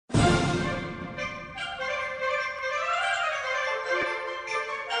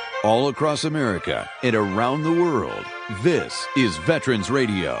all across America and around the world. This is Veterans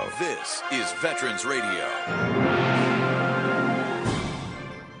Radio. This is Veterans Radio.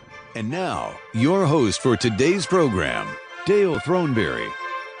 And now, your host for today's program, Dale Throneberry.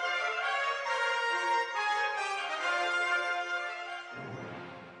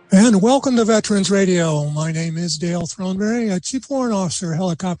 And welcome to Veterans Radio. My name is Dale Throneberry, a Chief Warrant Officer,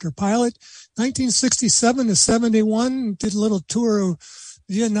 helicopter pilot, 1967 to 71. Did a little tour of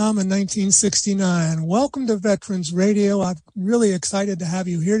Vietnam in 1969. Welcome to Veterans Radio. I'm really excited to have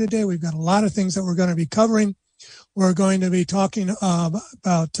you here today. We've got a lot of things that we're going to be covering. We're going to be talking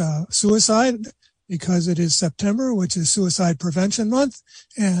about suicide because it is September, which is Suicide Prevention Month.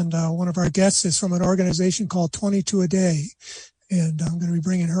 And one of our guests is from an organization called 22 a Day. And I'm going to be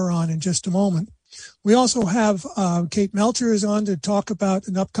bringing her on in just a moment. We also have Kate Melcher is on to talk about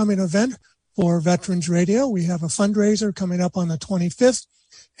an upcoming event for Veterans Radio. We have a fundraiser coming up on the 25th,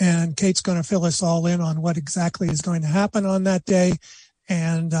 and Kate's going to fill us all in on what exactly is going to happen on that day.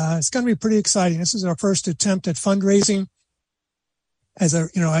 And it's going to be pretty exciting. This is our first attempt at fundraising as a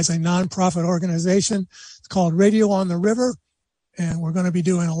nonprofit organization. It's called Radio on the River, and we're going to be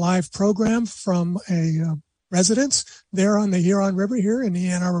doing a live program from a residents there on the Huron River here in the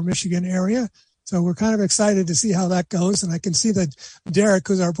Ann Arbor, Michigan area. So we're kind of excited to see how that goes. And I can see that Derek,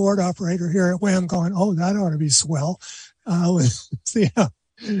 who's our board operator here at WHAM, going, oh, that ought to be swell.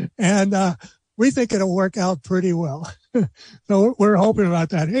 And we think it'll work out pretty well. So we're hoping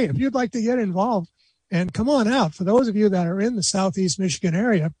about that. Hey, if you'd like to get involved and come on out, for those of you that are in the Southeast Michigan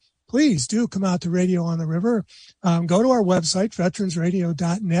area, please do come out to Radio on the River. Go to our website,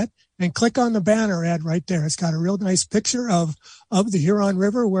 veteransradio.net, and click on the banner ad right there. It's got a real nice picture of the Huron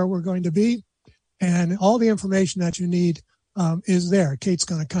River where we're going to be, and all the information that you need is there. Kate's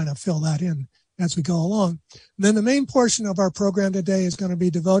going to kind of fill that in as we go along. And then the main portion of our program today is going to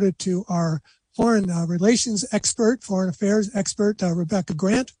be devoted to our foreign relations expert, foreign affairs expert, Rebecca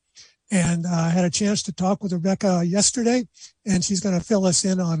Grant. And I had a chance to talk with Rebecca yesterday, and she's going to fill us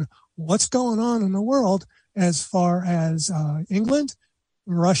in on what's going on in the world as far as England,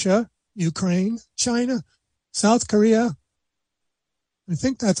 Russia, Ukraine, China, South Korea. I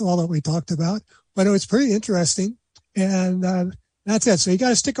think that's all that we talked about, but it was pretty interesting. And that's it. So you got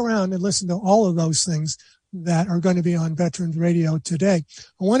to stick around and listen to all of those things that are going to be on Veterans Radio today.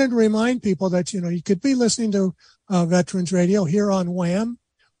 I wanted to remind people that, you could be listening to Veterans Radio here on WHAM,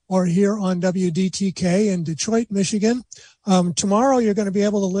 or here on WDTK in Detroit, Michigan. Tomorrow, you're going to be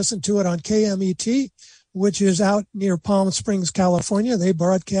able to listen to it on KMET, which is out near Palm Springs, California. They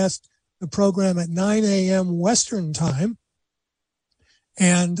broadcast the program at 9 a.m. Western time.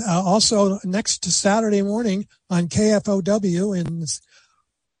 And also next to Saturday morning on KFOW in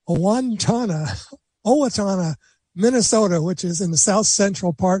Owatonna, Minnesota, which is in the south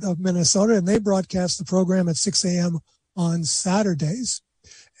central part of Minnesota. And they broadcast the program at 6 a.m. on Saturdays.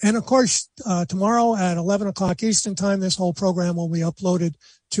 And of course, tomorrow at 11 o'clock Eastern time, this whole program will be uploaded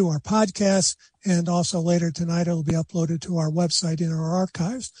to our podcast. And also later tonight, it'll be uploaded to our website in our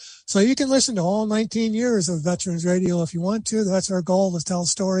archives. So you can listen to all 19 years of Veterans Radio if you want to. That's our goal, to tell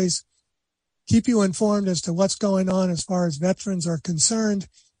stories, keep you informed as to what's going on as far as veterans are concerned,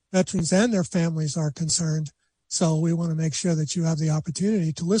 veterans and their families are concerned. So we want to make sure that you have the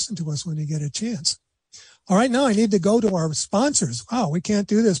opportunity to listen to us when you get a chance. All right, now I need to go to our sponsors. Wow, we can't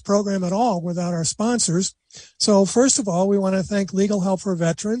do this program at all without our sponsors. So first of all, we want to thank Legal Help for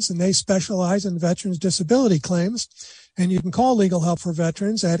Veterans, and they specialize in veterans disability claims. And you can call Legal Help for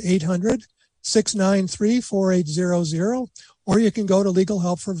Veterans at 800-693-4800, or you can go to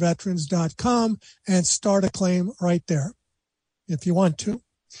legalhelpforveterans.com and start a claim right there if you want to.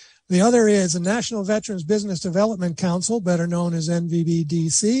 The other is the National Veterans Business Development Council, better known as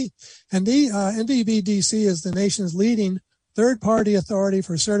NVBDC. And the NVBDC is the nation's leading third-party authority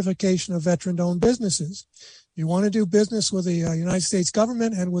for certification of veteran-owned businesses. You want to do business with the United States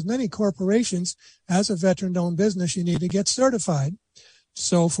government and with many corporations as a veteran-owned business, you need to get certified.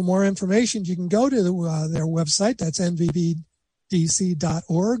 So for more information, you can go to their website, that's nvbdc.org,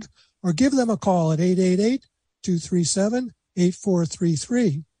 or give them a call at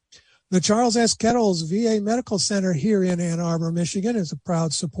 888-237-8433. The Charles S. Kettles VA Medical Center here in Ann Arbor, Michigan is a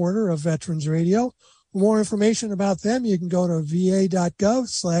proud supporter of Veterans Radio. For more information about them, you can go to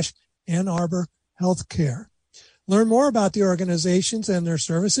va.gov/Ann Arbor Healthcare. Learn more about the organizations and their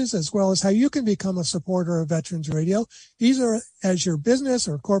services, as well as how you can become a supporter of Veterans Radio, either as your business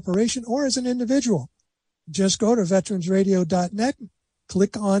or corporation or as an individual. Just go to veteransradio.net,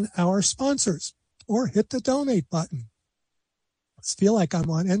 click on our sponsors, or hit the donate button. I feel like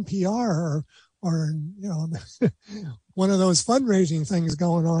I'm on NPR or or one of those fundraising things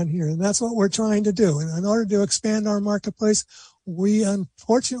going on here. And that's what we're trying to do. And in order to expand our marketplace, we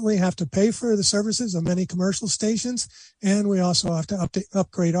unfortunately have to pay for the services of many commercial stations, and we also have to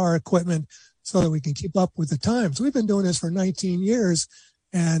upgrade our equipment so that we can keep up with the times. We've been doing this for 19 years,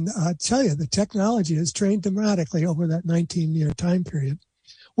 and I tell you, the technology has trained dramatically over that 19-year time period.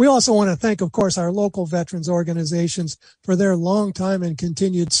 We also want to thank, of course, our local veterans organizations for their long time and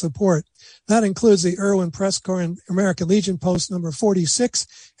continued support. That includes the Irwin Press Corps and American Legion Post number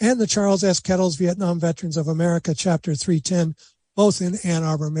 46 and the Charles S. Kettles Vietnam Veterans of America Chapter 310, both in Ann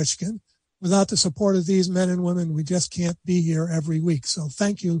Arbor, Michigan. Without the support of these men and women, we just can't be here every week. So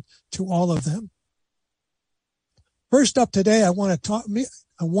thank you to all of them. First up today, I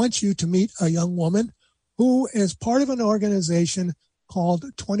want you to meet a young woman who is part of an organization called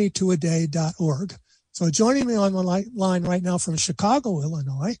 22aday.org. So joining me on the line right now from Chicago,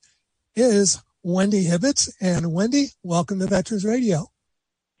 Illinois, is Wendy Hibbets. And Wendy, welcome to Veterans Radio.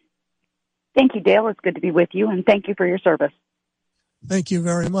 Thank you, Dale. It's good to be with you, and thank you for your service. Thank you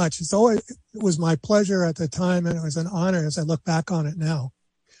very much. It was my pleasure at the time, and it was an honor as I look back on it now.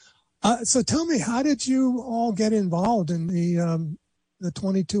 So tell me, how did you all get involved in the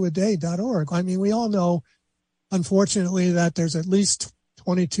 22aday.org? I mean, we all know, unfortunately, that there's at least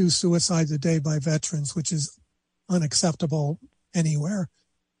 22 suicides a day by veterans, which is unacceptable anywhere.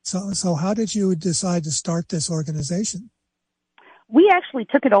 So how did you decide to start this organization? We actually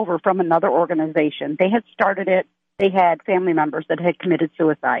took it over from another organization. They had started it. They had family members that had committed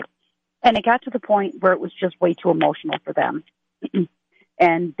suicide. And it got to the point where it was just way too emotional for them.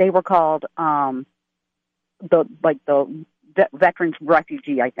 And they were called the Veterans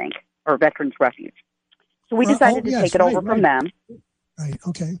Refugee, I think, or Veterans Refuge. So we decided to take it over from them. Right,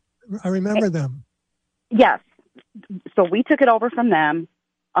 okay. I remember them. Yes. So we took it over from them.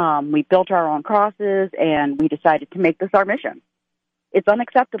 We built our own crosses, and we decided to make this our mission. It's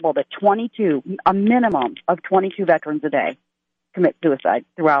unacceptable that a minimum of 22 veterans a day commit suicide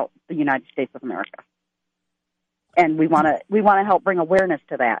throughout the United States of America. And we want to help bring awareness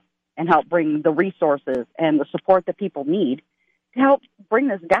to that and help bring the resources and the support that people need to help bring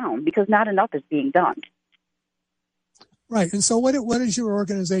this down, because not enough is being done. Right. And so what is your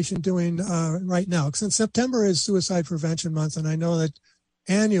organization doing right now? Since September is Suicide Prevention Month, and I know that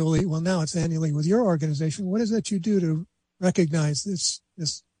annually, well, now it's annually with your organization, what is it you do to recognize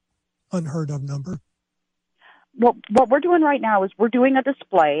this unheard of number? Well, what we're doing right now is we're doing a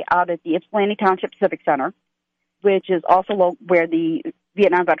display out at the Ypsilanti Township Civic Center, which is also where the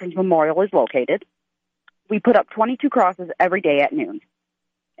Vietnam Veterans Memorial is located. We put up 22 crosses every day at noon,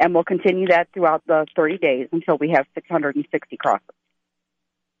 and we'll continue that throughout the 30 days until we have 660 crosses.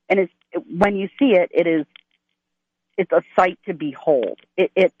 And when you see it, it's a sight to behold.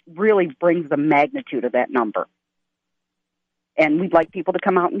 It really brings the magnitude of that number. And we'd like people to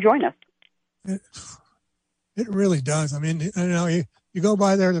come out and join us. It really does. I mean, you go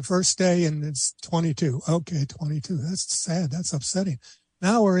by there the first day and it's 22. Okay, 22. That's sad. That's upsetting.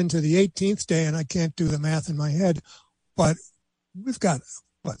 Now we're into the 18th day, and I can't do the math in my head, but we've got,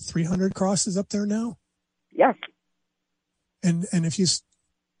 300 crosses up there now? Yes. And if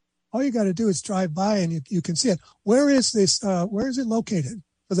all you got to do is drive by and you can see it. Where is it located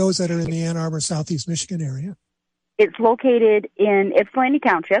for those that are in the Ann Arbor, Southeast Michigan area? It's located in Ypsilanti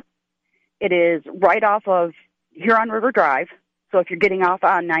Township. It is right off of Huron River Drive. So if you're getting off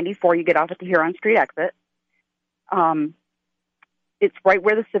on 94, you get off at the Huron Street exit. It's right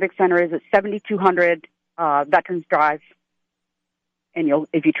where the Civic Center is. It's 7200 Veterans Drive. And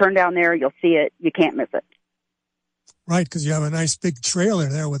if you turn down there, you'll see it. You can't miss it. Right, because you have a nice big trailer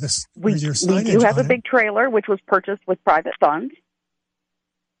there with your signage. We do have a big trailer, which was purchased with private funds.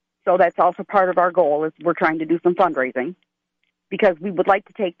 So that's also part of our goal, is we're trying to do some fundraising, because we would like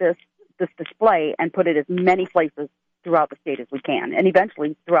to take this display and put it as many places throughout the state as we can, and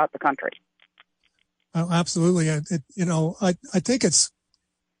eventually throughout the country. Oh, absolutely. I think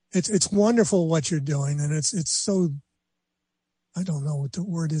it's wonderful what you're doing, and it's so, I don't know what the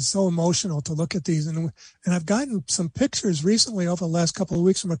word is, so emotional to look at these. And I've gotten some pictures recently over the last couple of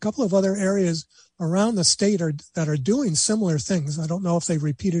weeks from a couple of other areas around the state that are doing similar things. I don't know if they've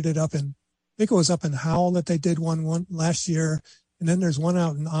repeated it I think it was up in Howell that they did one last year. And then there's one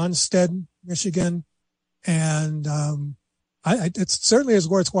out in Onstead, Michigan. And it certainly is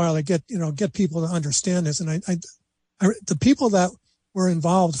worthwhile to get people to understand this. And the people that were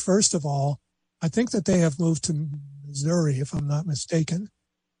involved, first of all, I think that they have moved to Missouri, if I'm not mistaken.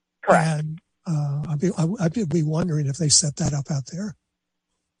 Correct. And I'd be wondering if they set that up out there.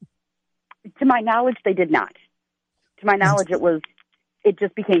 To my knowledge, they did not. To my knowledge, it was it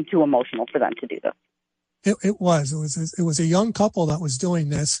just became too emotional for them to do this. It was a young couple that was doing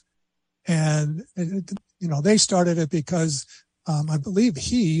this, and they started it because I believe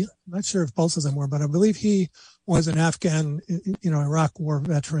I'm not sure if both of them were, but I believe he was an Afghan, Iraq war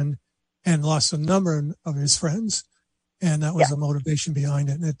veteran, and lost a number of his friends, and that was the motivation behind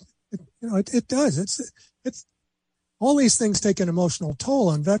it. And it does. It's all these things take an emotional toll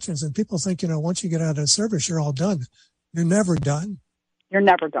on veterans, and people think, once you get out of the service, you're all done. You're never done. You're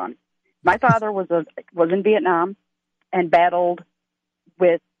never done. My father was in Vietnam and battled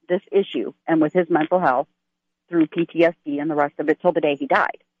with this issue and with his mental health through PTSD and the rest of it till the day he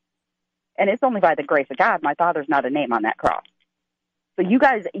died. And it's only by the grace of God my father's not a name on that cross. So you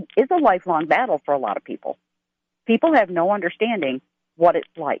guys, it's a lifelong battle for a lot of people. People have no understanding what it's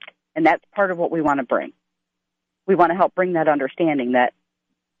like, and that's part of what we want to bring. We want to help bring that understanding that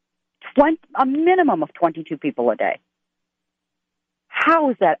a minimum of 22 people a day.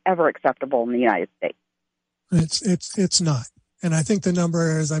 How is that ever acceptable in the United States? It's not. And I think the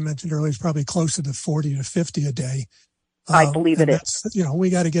number, as I mentioned earlier, is probably closer to 40 to 50 a day. I believe it is.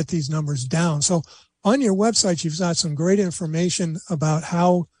 We got to get these numbers down. So on your website, you've got some great information about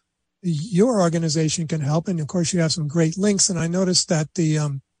how your organization can help. And of course, you have some great links. And I noticed that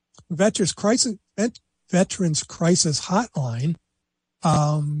the Veterans Crisis Hotline,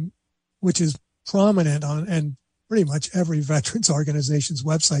 which is prominent on and pretty much every veterans organization's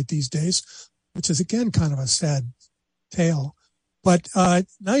website these days, which is again kind of a sad tale. But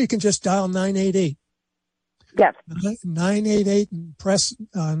now you can just dial 988. Yes. 988 and press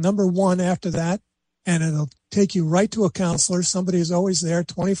number 1 after that, and it'll take you right to a counselor. Somebody is always there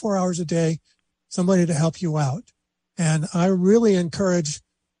 24 hours a day, somebody to help you out. And I really encourage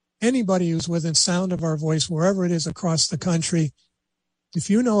anybody who's within sound of our voice, wherever it is across the country, if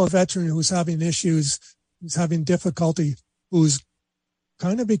you know a veteran who's having issues, who's having difficulty, who's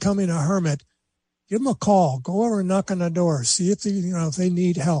kind of becoming a hermit, give them a call. Go over and knock on the door. See if they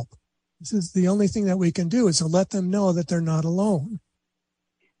need help. This is the only thing that we can do, is to let them know that they're not alone.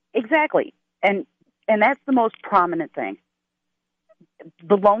 Exactly. And that's the most prominent thing.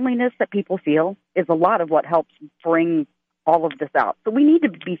 The loneliness that people feel is a lot of what helps bring all of this out. So we need to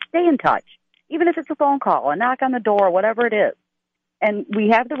stay in touch, even if it's a phone call, a knock on the door, whatever it is. And we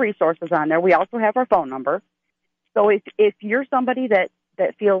have the resources on there. We also have our phone number. So if you're somebody that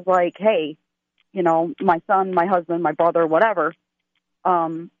feels like, hey, my son, my husband, my brother, whatever,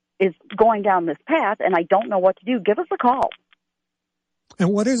 is going down this path and I don't know what to do, give us a call.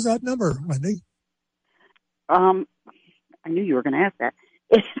 And what is that number, Wendy? I knew you were going to ask that.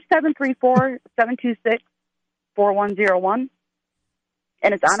 It's 734-726-4101.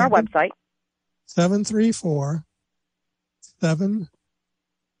 And it's on our website. 734-426.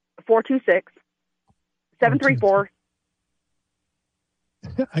 734.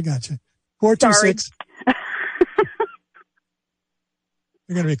 I got you. 426.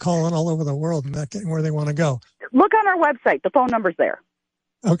 You're going to be calling all over the world and not getting where they want to go. Look on our website. The phone number's there.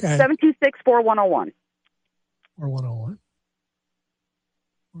 Okay. 726-4101. 4101.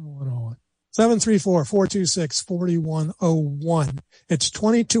 4101. 734-426-4101. It's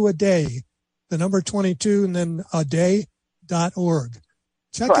 22 a day. The number 22 and then a day.org.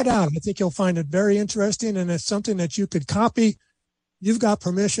 Check it out. I think you'll find it very interesting, and it's something that you could copy. You've got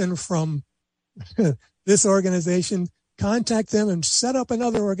permission from this organization. Contact them and set up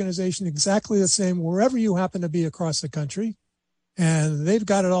another organization exactly the same wherever you happen to be across the country. And they've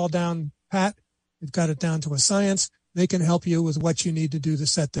got it all down pat. They've got it down to a science. They can help you with what you need to do to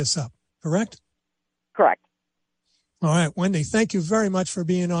set this up. Correct? Correct. All right, Wendy, thank you very much for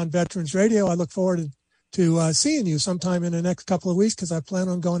being on Veterans Radio. I look forward to seeing you sometime in the next couple of weeks, because I plan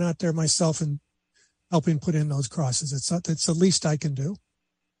on going out there myself and helping put in those crosses. It's the least I can do.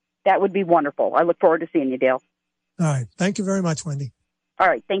 That would be wonderful. I look forward to seeing you, Dale. All right. Thank you very much, Wendy. All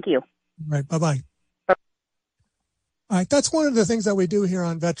right. Thank you. All right. Bye-bye. All right. That's one of the things that we do here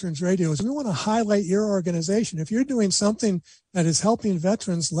on Veterans Radio, is we want to highlight your organization. If you're doing something that is helping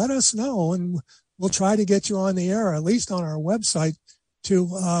veterans, let us know, and we'll try to get you on the air, at least on our website, to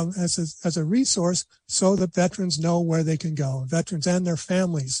as a resource, so that veterans know where they can go. Veterans and their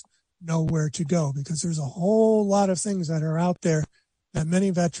families know where to go, because there's a whole lot of things that are out there that many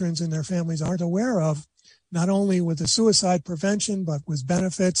veterans and their families aren't aware of, not only with the suicide prevention, but with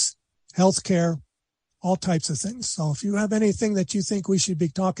benefits, health care, all types of things. So if you have anything that you think we should be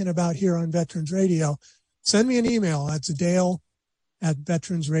talking about here on Veterans Radio, send me an email. That's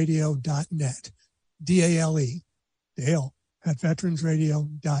Dale@veteransradio.net. D-A-L-E.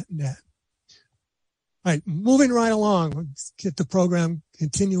 Dale@veteransradio.net. All right, moving right along. Let's get the program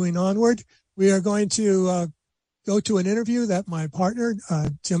continuing onward. We are going to go to an interview that my partner,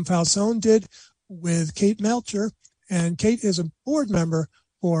 Jim Falzone, did with Kate Melcher. And Kate is a board member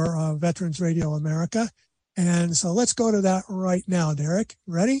for Veterans Radio America. And so let's go to that right now, Derek.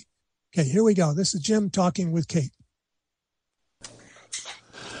 Ready? Okay, here we go. This is Jim talking with Kate.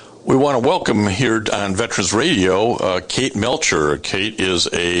 We want to welcome here on Veterans Radio, Kate Melcher. Kate is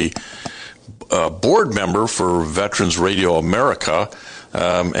a board member for Veterans Radio America,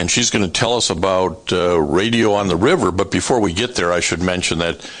 and she's going to tell us about Radio on the River. But before we get there, I should mention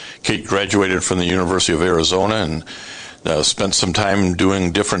that Kate graduated from the University of Arizona and spent some time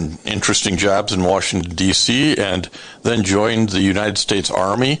doing different interesting jobs in Washington, D.C., and then joined the United States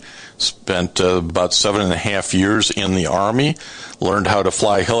Army, spent about 7.5 years in the Army, learned how to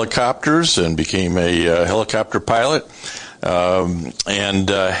fly helicopters and became a helicopter pilot, and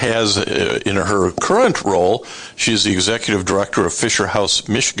has, in her current role, she's the executive director of Fisher House,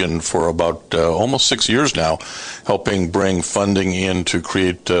 Michigan for about almost 6 years now, helping bring funding in to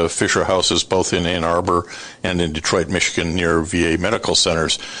create Fisher Houses both in Ann Arbor and in Detroit, Michigan, near VA medical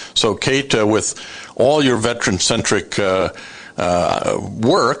centers. So, Kate, with all your veteran-centric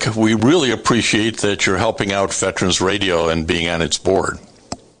work, we really appreciate that you're helping out Veterans Radio and being on its board.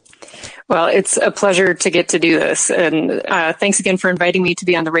 Well, it's a pleasure to get to do this, and thanks again for inviting me to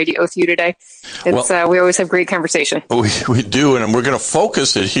be on the radio with you today. We always have great conversation. We do, and we're going to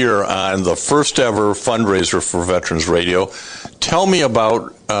focus it here on the first ever fundraiser for Veterans Radio. Tell me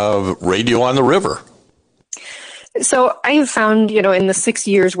about Radio on the River. So I have found, in the 6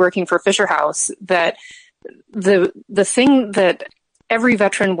 years working for Fisher House, that the thing that every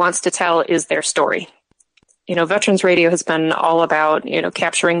veteran wants to tell is their story. Veterans Radio has been all about,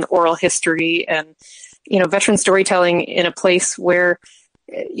 capturing the oral history and, veteran storytelling in a place where,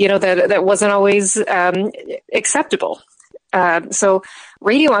 that wasn't always acceptable. So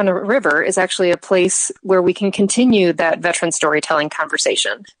Radio on the River is actually a place where we can continue that veteran storytelling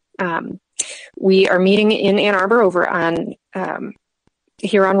conversation. We are meeting in Ann Arbor over on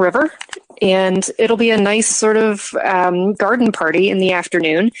Huron River, and it'll be a nice sort of garden party in the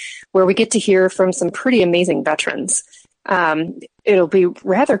afternoon where we get to hear from some pretty amazing veterans. It'll be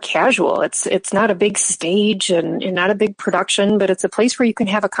rather casual. It's not a big stage and not a big production, but it's a place where you can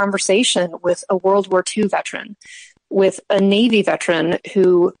have a conversation with a World War II veteran, with a Navy veteran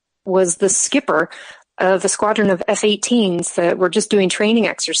who was the skipper of a squadron of F-18s that were just doing training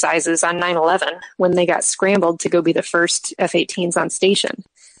exercises on 9/11 when they got scrambled to go be the first F-18s on station.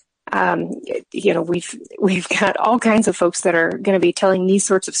 We've got all kinds of folks that are going to be telling these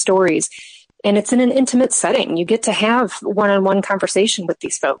sorts of stories, and it's in an intimate setting. You get to have one-on-one conversation with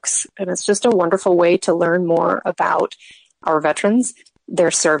these folks, and it's just a wonderful way to learn more about our veterans, their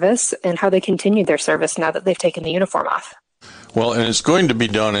service, and how they continued their service now that they've taken the uniform off. Well, and it's going to be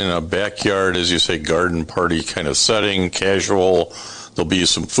done in a backyard, as you say, garden party kind of setting, casual. There'll be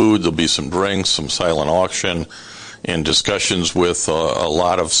some food, there'll be some drinks, some silent auction, and discussions with a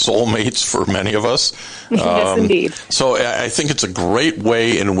lot of soulmates for many of us. Yes, indeed. So I think it's a great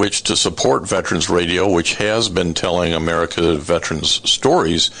way in which to support Veterans Radio, which has been telling America's veterans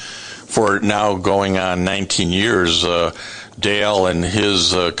stories for now going on 19 years. Dale and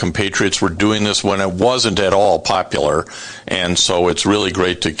his compatriots were doing this when it wasn't at all popular, and so it's really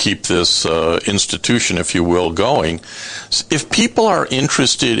great to keep this institution, if you will, going. If people are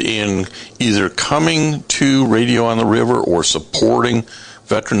interested in either coming to Radio on the River or supporting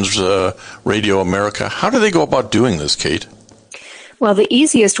Veterans Radio America, how do they go about doing this, Kate? Well, the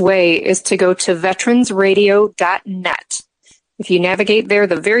easiest way is to go to veteransradio.net. If you navigate there,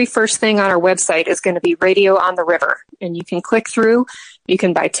 the very first thing on our website is going to be Radio on the River, and you can click through. You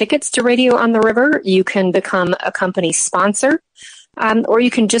can buy tickets to Radio on the River. You can become a company sponsor, or you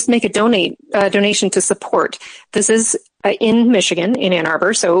can just make a donation to support. This is in Michigan, in Ann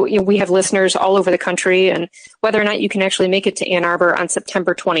Arbor, so we have listeners all over the country, and whether or not you can actually make it to Ann Arbor on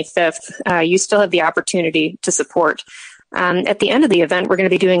September 25th, you still have the opportunity to support. At the end of the event, we're going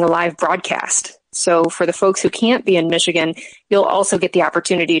to be doing a live broadcast. So for the folks who can't be in Michigan, you'll also get the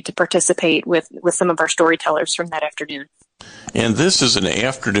opportunity to participate with some of our storytellers from that afternoon. And this is an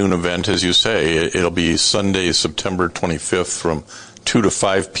afternoon event, as you say. It'll be Sunday, September 25th from 2 to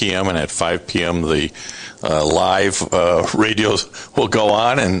 5 p.m. And at 5 p.m. the live radios will go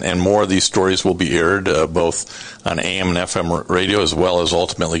on, and more of these stories will be aired both on AM and FM radio, as well as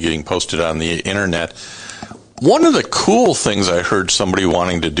ultimately getting posted on the Internet. One of the cool things I heard somebody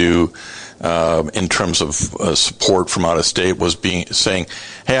wanting to do in terms of support from out of state was saying,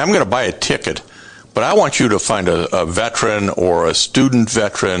 hey, I'm going to buy a ticket, but I want you to find a veteran or a student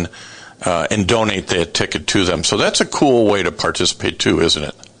veteran and donate that ticket to them. So that's a cool way to participate too, isn't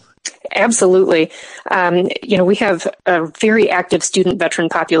it? Absolutely. We have a very active student veteran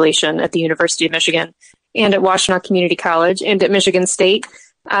population at the University of Michigan and at Washtenaw Community College and at Michigan State.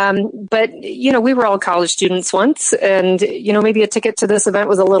 But we were all college students once, and, maybe a ticket to this event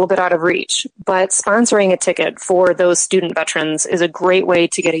was a little bit out of reach. But sponsoring a ticket for those student veterans is a great way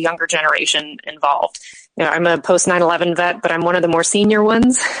to get a younger generation involved. I'm a post 9/11 vet, but I'm one of the more senior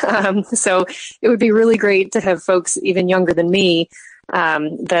ones. So it would be really great to have folks even younger than me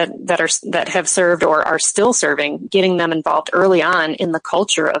that have served or are still serving, getting them involved early on in the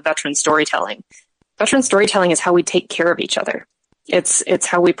culture of veteran storytelling. Veteran storytelling is how we take care of each other. It's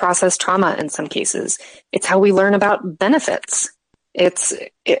how we process trauma in some cases. It's how we learn about benefits. It's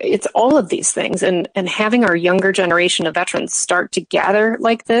all of these things, and having our younger generation of veterans start to gather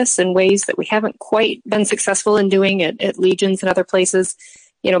like this in ways that we haven't quite been successful in doing at Legions and other places.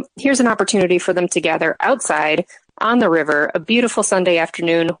 Here's an opportunity for them to gather outside on the river, a beautiful Sunday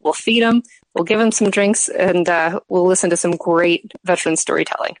afternoon. We'll feed them, we'll give them some drinks, and we'll listen to some great veteran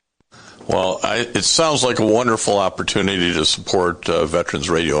storytelling. Well, it sounds like a wonderful opportunity to support Veterans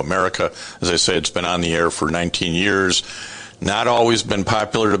Radio America. As I say, it's been on the air for 19 years. Not always been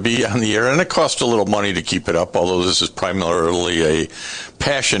popular to be on the air, and it costs a little money to keep it up, although this is primarily a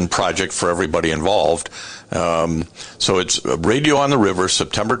passion project for everybody involved. So it's Radio on the River,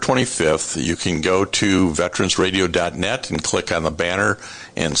 September 25th. You can go to veteransradio.net and click on the banner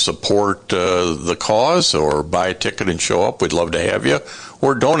and support the cause, or buy a ticket and show up. We'd love to have you.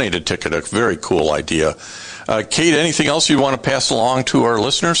 Or donate a ticket, a very cool idea. Kate, anything else you want to pass along to our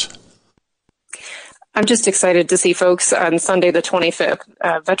listeners? I'm just excited to see folks on Sunday the 25th.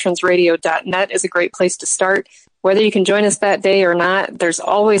 Veteransradio.net is a great place to start. Whether you can join us that day or not, there's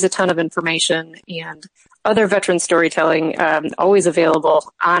always a ton of information and other veteran storytelling always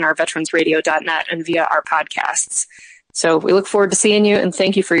available on our veteransradio.net and via our podcasts. So we look forward to seeing you, and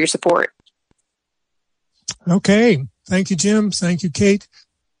thank you for your support. Okay. Thank you, Jim. Thank you, Kate.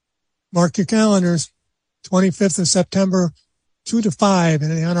 Mark your calendars. 25th of September, 2 to 5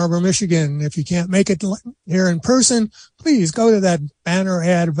 in Ann Arbor, Michigan. If you can't make it here in person, please go to that banner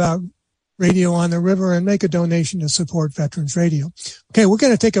ad about Radio on the River and make a donation to support Veterans Radio. Okay, we're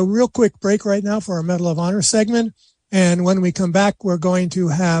going to take a real quick break right now for our Medal of Honor segment. And when we come back, we're going to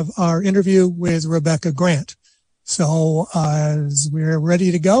have our interview with Rebecca Grant. So as we're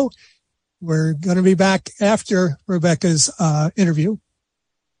ready to go, we're going to be back after Rebecca's interview.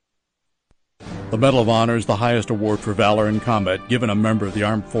 The Medal of Honor is the highest award for valor in combat given a member of the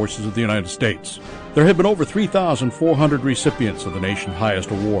Armed Forces of the United States. There have been over 3,400 recipients of the nation's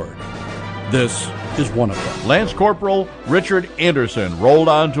highest award. This is one of them. Lance Corporal Richard Anderson rolled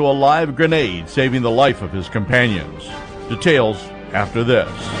onto a live grenade, saving the life of his companions. Details after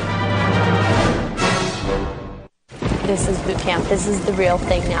this. This is boot camp. This is the real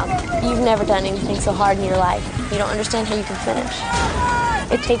thing now. You've never done anything so hard in your life. You don't understand how you can finish.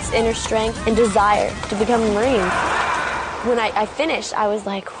 It takes inner strength and desire to become a Marine. When I finished, I was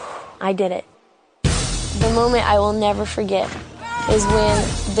like, I did it. The moment I will never forget is when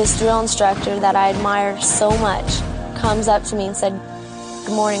this drill instructor that I admire so much comes up to me and said,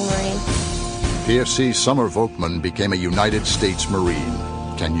 "Good morning, Marine." PFC Summer Volkman became a United States Marine.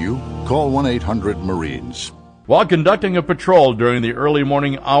 Can you? Call 1-800-MARINES. While conducting a patrol during the early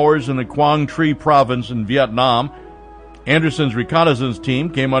morning hours in the Quang Tri province in Vietnam, Anderson's reconnaissance team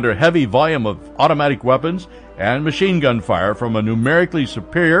came under heavy volume of automatic weapons and machine gun fire from a numerically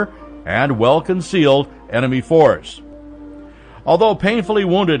superior and well-concealed enemy force. Although painfully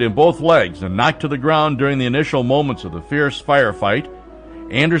wounded in both legs and knocked to the ground during the initial moments of the fierce firefight,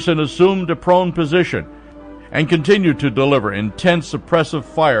 Anderson assumed a prone position and continued to deliver intense suppressive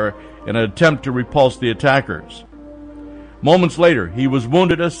fire in an attempt to repulse the attackers. Moments later, he was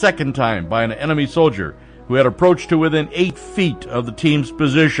wounded a second time by an enemy soldier who had approached to within 8 feet of the team's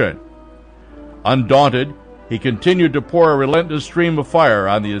position. Undaunted, he continued to pour a relentless stream of fire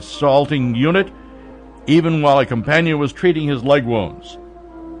on the assaulting unit, even while a companion was treating his leg wounds.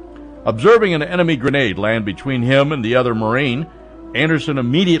 Observing an enemy grenade land between him and the other Marine, Anderson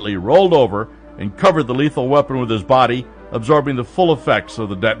immediately rolled over and covered the lethal weapon with his body, absorbing the full effects of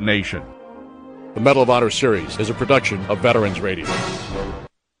the detonation. The Medal of Honor series is a production of Veterans Radio.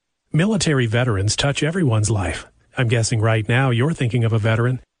 Military veterans touch everyone's life. I'm guessing right now you're thinking of a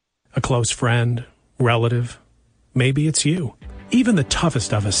veteran, a close friend, relative. Maybe it's you. Even the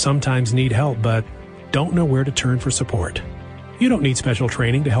toughest of us sometimes need help, but don't know where to turn for support. You don't need special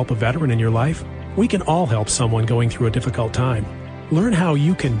training to help a veteran in your life. We can all help someone going through a difficult time. Learn how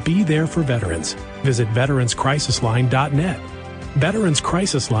you can be there for veterans. Visit veteranscrisisline.net.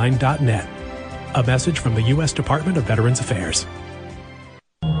 Veteranscrisisline.net. A message from the U.S. Department of Veterans Affairs.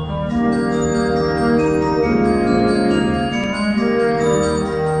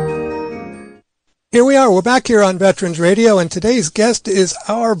 Here we are. We're back here on Veterans Radio, and today's guest is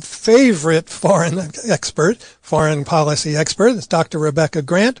our favorite foreign policy expert. It's Dr. Rebecca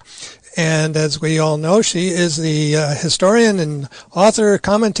Grant. And as we all know, she is the historian and author,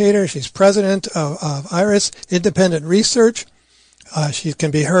 commentator. She's president of IRIS Independent Research. She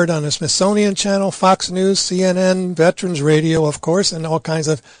can be heard on the Smithsonian Channel, Fox News, CNN, Veterans Radio, of course, and all kinds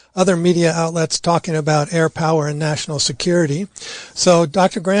of other media outlets talking about air power and national security. So,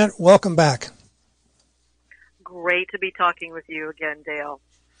 Dr. Grant, welcome back. Great to be talking with you again, Dale.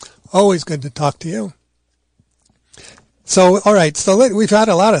 Always good to talk to you. So, all right, so we've had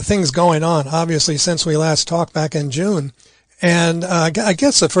a lot of things going on, obviously, since we last talked back in June. And I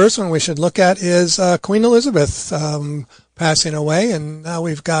guess the first one we should look at is Queen Elizabeth passing away, and now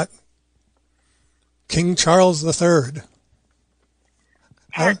we've got King Charles III.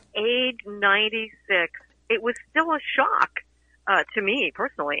 At age 96, it was still a shock to me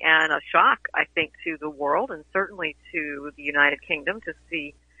personally, and a shock, I think, to the world and certainly to the United Kingdom to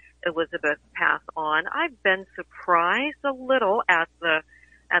see Elizabeth pass on. I've been surprised a little at the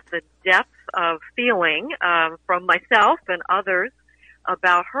depth of feeling from myself and others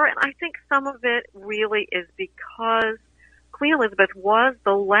about her, and I think some of it really is because Queen Elizabeth was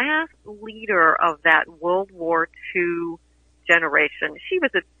the last leader of that World War II generation. She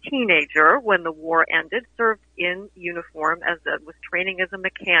was a teenager when the war ended, served in uniform was training as a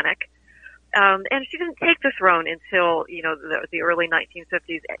mechanic. And she didn't take the throne until, the early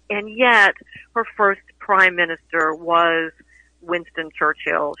 1950s. And yet her first prime minister was Winston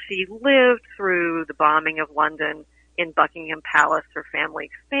Churchill. She lived through the bombing of London in Buckingham Palace. Her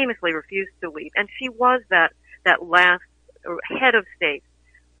family famously refused to leave. And she was that last head of state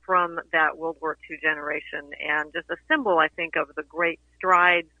from that World War II generation, and just a symbol, I think, of the great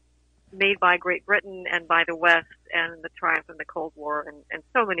strides made by Great Britain and by the West and the triumph in the Cold War and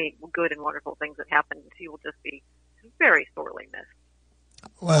so many good and wonderful things that happened. She will just be very sorely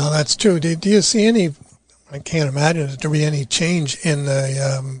missed. Well, that's true. Do you see any, I can't imagine there to be any change in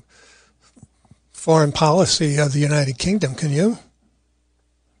the foreign policy of the United Kingdom, can you?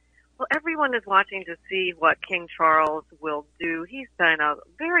 Well, everyone is watching to see what King Charles will do. He's been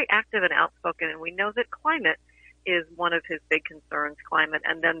very active and outspoken, and we know that climate is one of his big concerns, climate,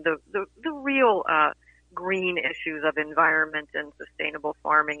 and then the real green issues of environment and sustainable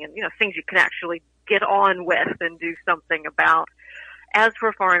farming and, things you can actually get on with and do something about. As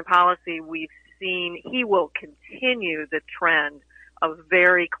for foreign policy, we've seen he will continue the trend of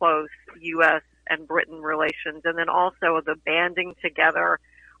very close U.S. and Britain relations, and then also the banding together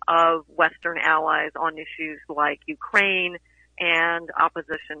of Western allies on issues like Ukraine and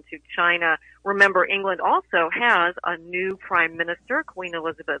opposition to China. Remember, England also has a new prime minister. Queen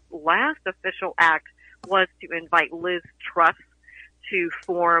Elizabeth's last official act was to invite Liz Truss to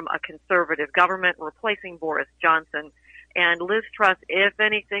form a conservative government, replacing Boris Johnson. And Liz Truss, if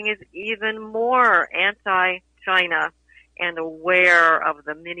anything, is even more anti-China and aware of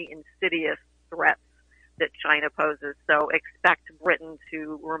the many insidious threats that China poses. So expect Britain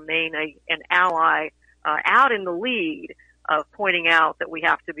to remain an ally out in the lead of pointing out that we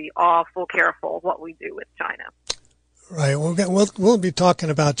have to be awful careful what we do with China. Right. We'll be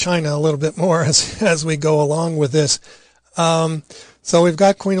talking about China a little bit more as we go along with this. So we've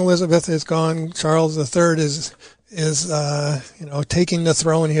got Queen Elizabeth is gone. Charles III is taking the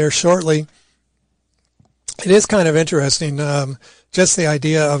throne here shortly. It is kind of interesting, just the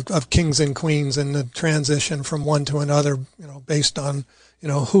idea of kings and queens and the transition from one to another, based on,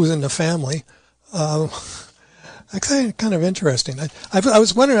 who's in the family. Kind of interesting. I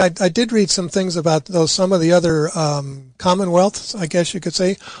was wondering, I did read some things about some of the other commonwealths, I guess you could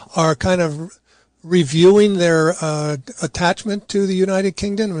say, are kind of reviewing their attachment to the United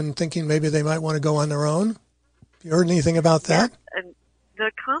Kingdom and thinking maybe they might want to go on their own. Have you heard anything about that? Yes, and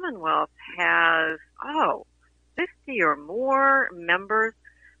the Commonwealth has, 50 or more members,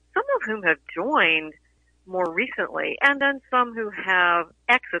 some of whom have joined more recently, and then some who have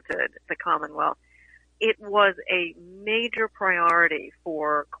exited the Commonwealth. It was a major priority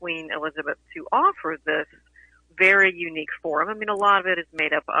for Queen Elizabeth to offer this very unique forum. I mean, a lot of it is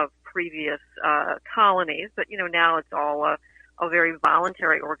made up of previous colonies, but, now it's all a very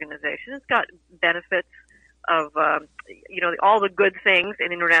voluntary organization. It's got benefits of, all the good things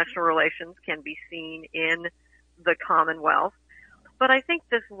in international relations can be seen in the Commonwealth. But I think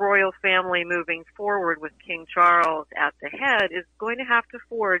this royal family moving forward with King Charles at the head is going to have to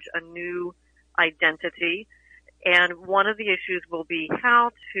forge a new identity. And one of the issues will be how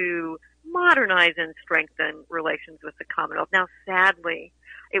to modernize and strengthen relations with the Commonwealth. Now, sadly,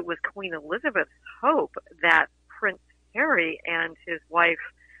 it was Queen Elizabeth's hope that Prince Harry and his wife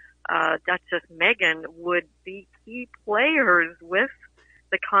Duchess Meghan would be key players with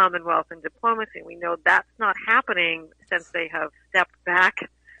the Commonwealth in diplomacy. We know that's not happening since they have stepped back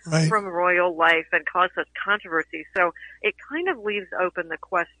from royal life and caused such controversy. So it kind of leaves open the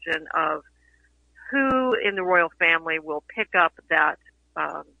question of who in the royal family will pick up that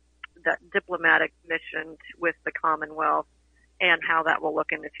diplomatic mission with the Commonwealth and how that will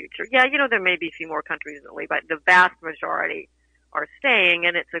look in the future. Yeah, there may be a few more countries that leave, but the vast majority are staying,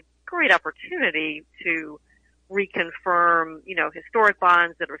 and it's a great opportunity to reconfirm, historic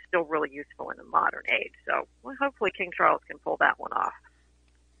bonds that are still really useful in the modern age. So hopefully King Charles can pull that one off.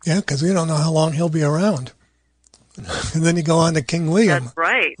 Yeah, because we don't know how long he'll be around. And then you go on to King William. That's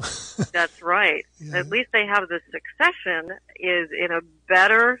right. That's right. Yeah. At least they have the succession is in a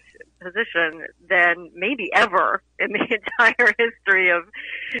better position than maybe ever in the entire history of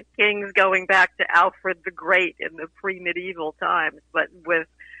kings going back to Alfred the Great in the pre-medieval times. But with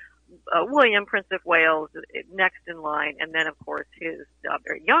William, Prince of Wales, next in line, and then, of course, his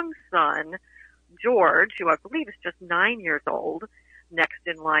very young son, George, who I believe is just 9 years old, next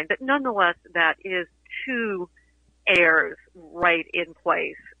in line. But nonetheless, that is two heirs right in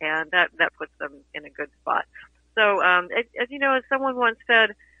place, and that puts them in a good spot. So, as you know, as someone once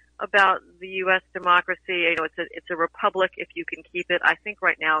said about the U.S. democracy, it's a republic if you can keep it. I think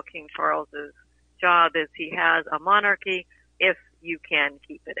right now King Charles's job is he has a monarchy if you can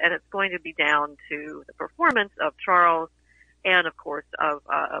keep it, and it's going to be down to the performance of Charles and, of course, of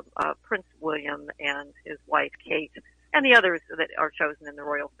Prince William and his wife Kate and the others that are chosen in the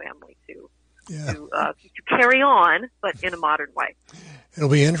royal family to carry on, but in a modern way. It'll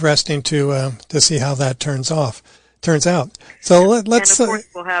be interesting to see how that turns out. So let's. And of course,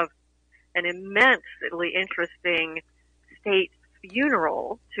 we'll have an immensely interesting state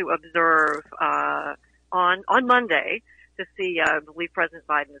funeral to observe on Monday to see. I believe President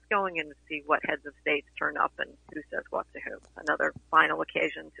Biden is going in to see what heads of states turn up and who says what to whom. Another final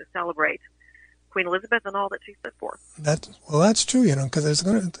occasion to celebrate Queen Elizabeth and all that she stood for. That's true, because there's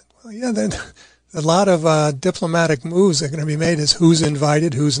going to, a lot of diplomatic moves that are going to be made is who's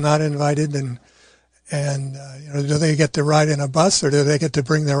invited, who's not invited, and do they get to ride in a bus or do they get to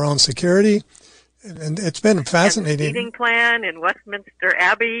bring their own security? And it's been fascinating. And the seating plan in Westminster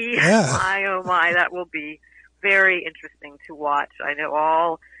Abbey. Yeah. My, oh my, that will be very interesting to watch. I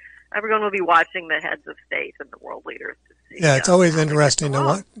know everyone will be watching the heads of state and the world leaders to see. Yeah, it's always interesting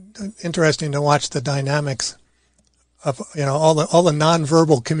to watch the dynamics of all the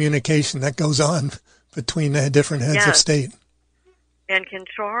nonverbal communication that goes on between the different heads of state. And can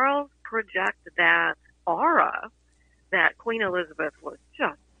Charles project that aura that Queen Elizabeth was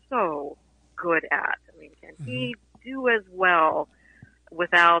just so good at? I mean, can he do as well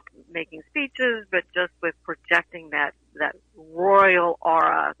without making speeches, but just with projecting that royal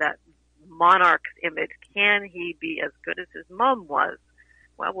aura, that monarch's image? Can he be as good as his mom was?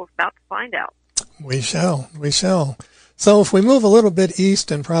 Well, we're about to find out. We shall. So if we move a little bit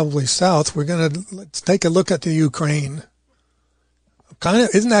east and probably south, let's take a look at the Ukraine.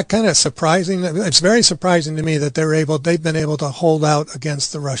 Isn't that kind of surprising? It's very surprising to me that they've been able to hold out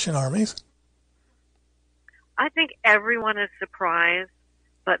against the Russian armies. I think everyone is surprised,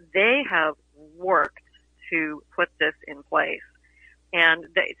 but they have worked to put this in place. And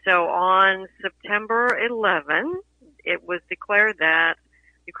so on September 11, it was declared that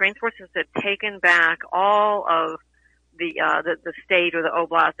Ukraine's forces had taken back all of the state or the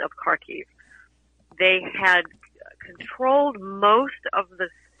oblast of Kharkiv. They had controlled most of the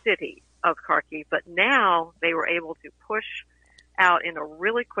city of Kharkiv, but now they were able to push out in a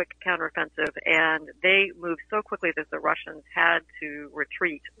really quick counteroffensive, and they moved so quickly that the Russians had to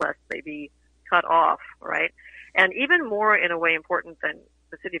retreat lest they be cut off, right? And even more, in a way, important than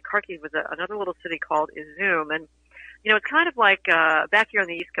the city of Kharkiv was another little city called Izum. And, it's kind of like back here on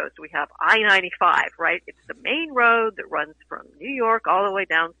the East Coast, we have I-95, right? It's the main road that runs from New York all the way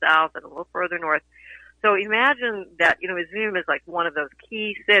down south and a little further north. So imagine that, Izum is like one of those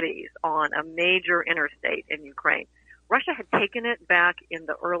key cities on a major interstate in Ukraine. Russia had taken it back in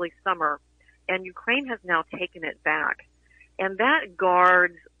the early summer, and Ukraine has now taken it back. And that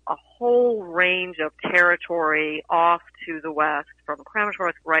guards a whole range of territory off to the west, from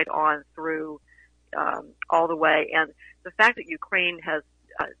Kramatorsk right on through all the way. And the fact that Ukraine has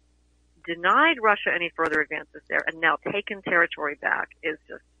denied Russia any further advances there and now taken territory back is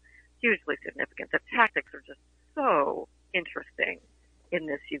just hugely significant. The tactics are just so interesting in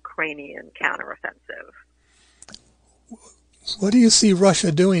this Ukrainian counteroffensive. What do you see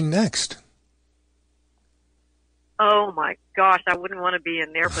Russia doing next? Oh my gosh, I wouldn't want to be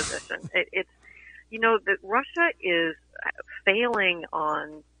in their position. It's that Russia is failing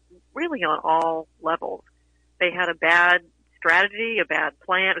on really on all levels. They had a bad strategy, a bad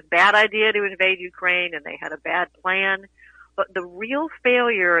plan, a bad idea to invade Ukraine, and they had a bad plan. But the real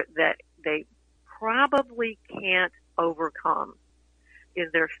failure that they probably can't overcome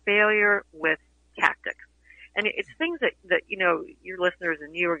is their failure with tactics. And it's things that your listeners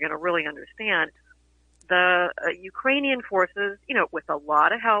and you are going to really understand. The Ukrainian forces, with a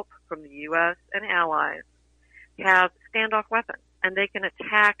lot of help from the U.S. and allies, have standoff weapons, and they can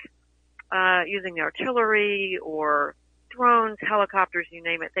attack using the artillery or drones, helicopters, you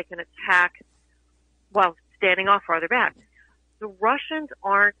name it. They can attack while standing off farther back. The Russians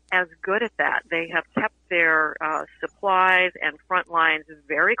aren't as good at that. They have kept their supplies and front lines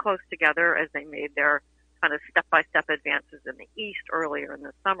very close together as they made their kind of step-by-step advances in the east earlier in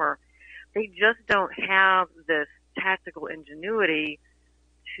the summer. They just don't have this tactical ingenuity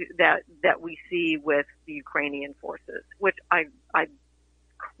that we see with the Ukrainian forces, which I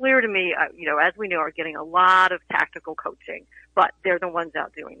clear to me, as we know, are getting a lot of tactical coaching, but they're the ones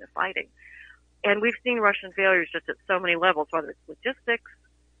out doing the fighting. And we've seen Russian failures just at so many levels, whether it's logistics,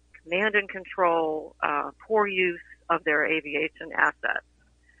 command and control, poor use of their aviation assets.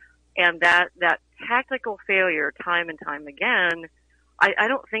 And that tactical failure time and time again, I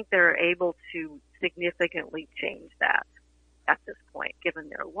don't think they're able to significantly change that at this point, given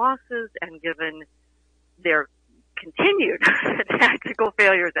their losses and given their continued tactical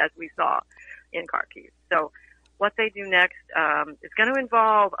failures as we saw in Kharkiv. So what they do next is going to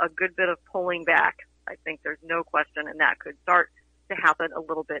involve a good bit of pulling back. I think there's no question, and that could start to happen a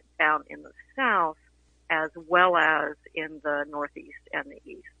little bit down in the south as well as in the northeast and the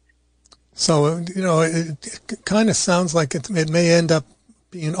east. So, it kind of sounds like it may end up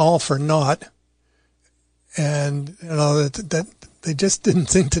being all for naught. And, that they just didn't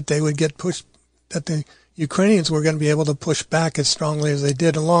think that they would get pushed, that the Ukrainians were going to be able to push back as strongly as they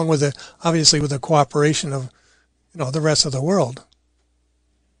did, along with obviously with the cooperation of, the rest of the world.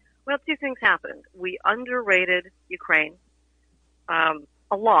 Well, two things happened. We underrated Ukraine a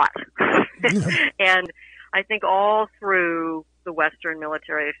lot. And I think all through the Western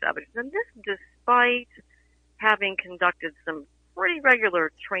military establishment. And this despite having conducted some pretty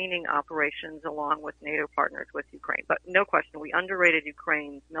regular training operations along with NATO partners with Ukraine. But no question, we underrated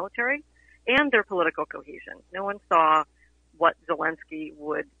Ukraine's military and their political cohesion. No one saw what Zelensky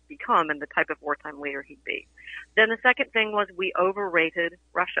would become and the type of wartime leader he'd be. Then the second thing was we overrated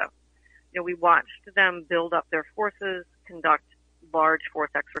Russia. We watched them build up their forces, conduct large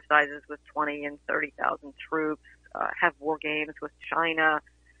force exercises with 20 and 30,000 troops, have war games with China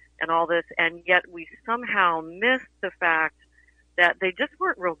and all this, and yet we somehow missed the fact that they just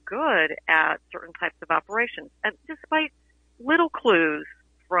weren't real good at certain types of operations. And despite little clues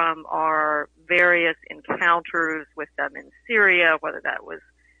from our various encounters with them in Syria, whether that was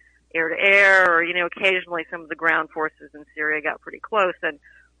air-to-air or, occasionally some of the ground forces in Syria got pretty close, and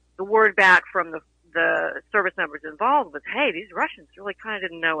the word back from the service members involved was, hey, these Russians really kind of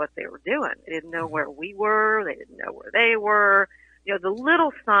didn't know what they were doing. They didn't know where we were. They didn't know where they were. The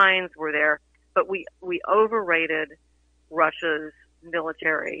little signs were there, but we overrated Russia's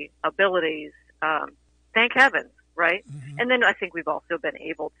military abilities. Thank heavens, right? Mm-hmm. And then I think we've also been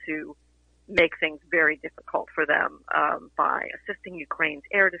able to make things very difficult for them by assisting Ukraine's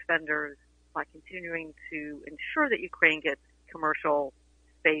air defenders, by continuing to ensure that Ukraine gets commercial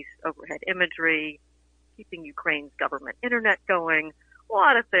space overhead imagery, keeping Ukraine's government internet going, a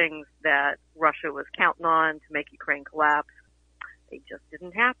lot of things that Russia was counting on to make Ukraine collapse. They just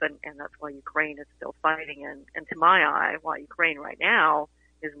didn't happen, and that's why Ukraine is still fighting, and to my eye, why Ukraine right now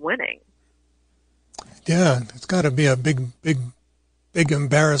is winning. Yeah, it's got to be a big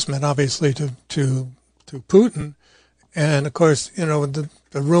embarrassment, obviously, to Putin. And, of course, the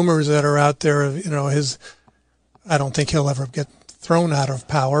rumors that are out there of, I don't think he'll ever get thrown out of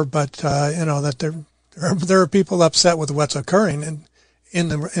power, but that there are people upset with what's occurring in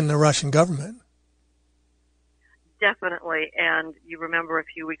the Russian government. Definitely, and you remember a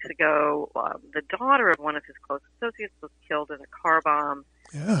few weeks ago, the daughter of one of his close associates was killed in a car bomb.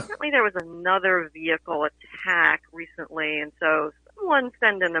 Yeah. Certainly, there was another vehicle attack recently, and so someone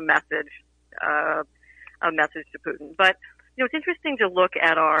send in a message to Putin. But it's interesting to look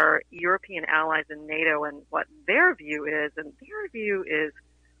at our European allies in NATO and what their view is, and their view is,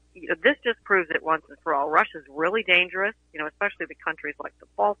 this just proves it once and for all. Russia's really dangerous, especially the countries like the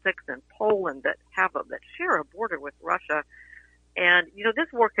Baltics and Poland that share a border with Russia. And,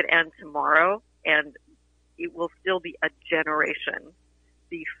 this war could end tomorrow, and it will still be a generation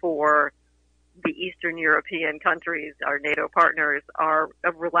before the Eastern European countries, our NATO partners, are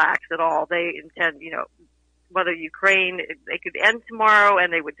relaxed at all. They intend, whether Ukraine, they could end tomorrow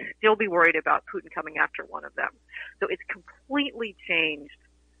and they would still be worried about Putin coming after one of them. So it's completely changed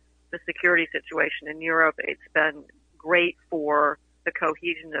the security situation in Europe. It's been great for the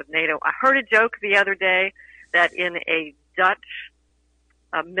cohesion of NATO. I heard a joke the other day that in a Dutch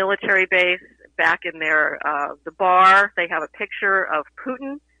military base back in their the bar, they have a picture of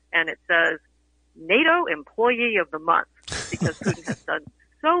Putin, and it says NATO Employee of the Month, because Putin has done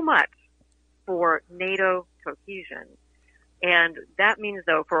so much for NATO cohesion. And that means,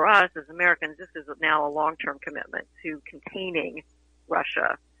 though, for us as Americans, this is now a long-term commitment to containing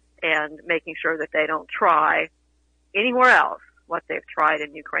Russia and making sure that they don't try anywhere else what they've tried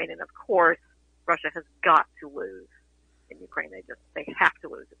in Ukraine. And of course, Russia has got to lose in Ukraine. They have to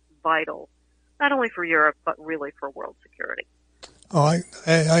lose. It's vital, not only for Europe, but really for world security. Oh,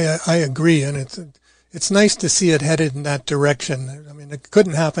 I agree, and it's nice to see it headed in that direction. I mean, it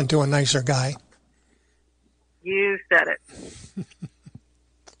couldn't happen to a nicer guy. You said it.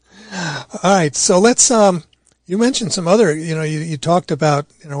 All right, so let's. You mentioned some other. You talked about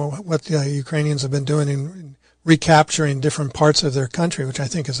what the Ukrainians have been doing in recapturing different parts of their country, which I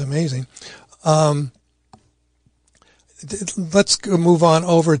think is amazing. Let's move on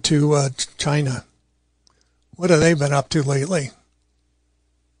over to China. What have they been up to lately?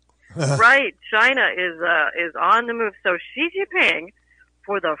 Right, China is on the move. So Xi Jinping,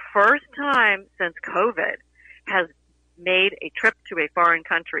 for the first time since COVID, has made a trip to a foreign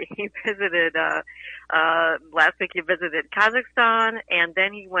country. He visited last week. He visited Kazakhstan, and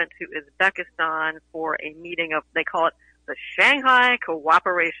then he went to Uzbekistan for a meeting of, they call it the Shanghai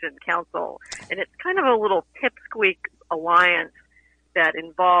Cooperation Council, and it's kind of a little pipsqueak alliance that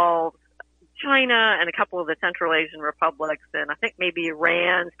involves China and a couple of the Central Asian republics, and I think maybe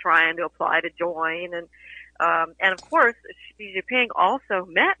Iran's trying to apply to join, and of course Xi Jinping also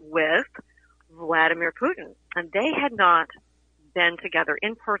met with Vladimir Putin, and they had not been together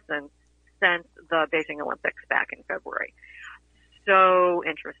in person since the Beijing Olympics back in February. So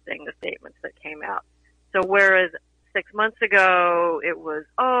interesting, the statements that came out. So whereas 6 months ago it was,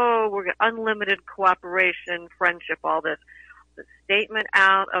 we're going unlimited cooperation, friendship, all this, the statement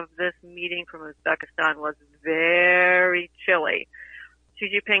out of this meeting from Uzbekistan was very chilly. Xi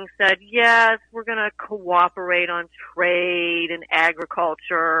Jinping said, yes, we're going to cooperate on trade and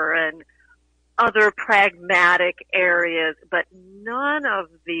agriculture and other pragmatic areas, but none of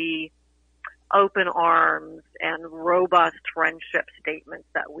the open arms and robust friendship statements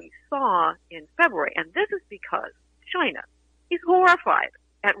that we saw in February. And this is because China is horrified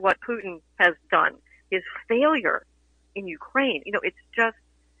at what Putin has done, his failure in Ukraine. It's just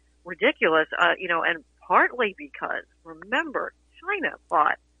ridiculous, and partly because, remember, China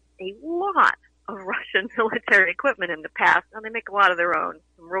bought a lot of Russian military equipment in the past, and they make a lot of their own,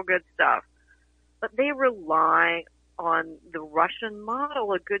 some real good stuff. But they rely on the Russian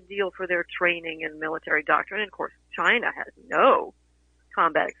model a good deal for their training and military doctrine. And of course, China has no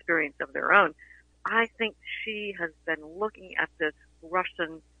combat experience of their own. I think Xi has been looking at this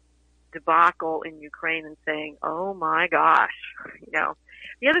Russian debacle in Ukraine and saying, oh my gosh,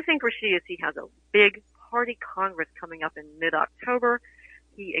 The other thing for Xi is he has a big party congress coming up in mid-October.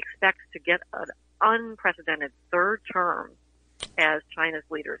 He expects to get an unprecedented third term as China's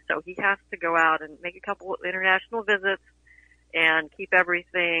leader. So he has to go out and make a couple of international visits and keep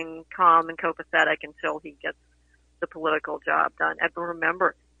everything calm and copacetic until he gets the political job done. And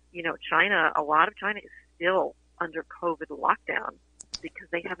remember, China, a lot of China is still under COVID lockdown because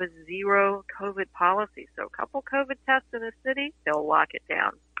they have a zero COVID policy. So a couple COVID tests in a city, they'll lock it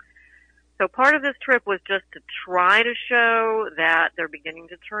down. So part of this trip was just to try to show that they're beginning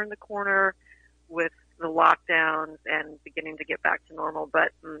to turn the corner with the lockdowns and beginning to get back to normal,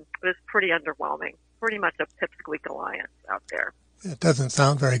 but it was pretty underwhelming. Pretty much a pipsqueak alliance out there. It doesn't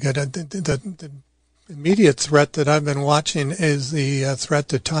sound very good. The immediate threat that I've been watching is the threat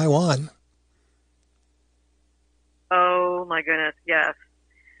to Taiwan. Oh my goodness, yes.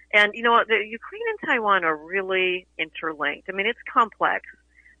 And the Ukraine and Taiwan are really interlinked. I mean, it's complex,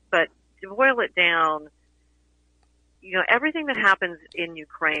 but to boil it down, everything that happens in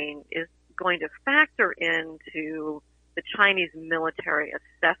Ukraine is going to factor into the Chinese military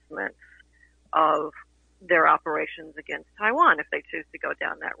assessments of their operations against Taiwan if they choose to go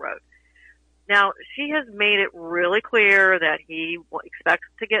down that road. Now, Xi has made it really clear that he expects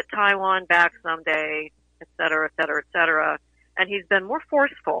to get Taiwan back someday, et cetera, et cetera, et cetera, and he's been more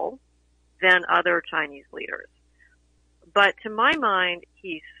forceful than other Chinese leaders. But to my mind,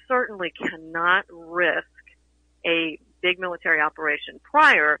 he certainly cannot risk a big military operation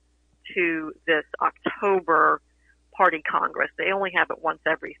prior to this October party congress. They only have it once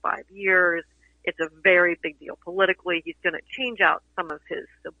every 5 years. It's a very big deal politically. He's going to change out some of his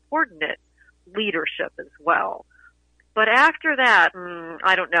subordinate leadership as well. But after that,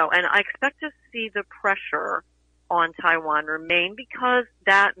 I don't know. And I expect to see the pressure on Taiwan remain because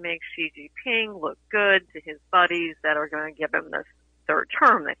that makes Xi Jinping look good to his buddies that are going to give him this third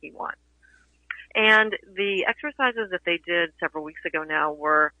term that he wants. And the exercises that they did several weeks ago now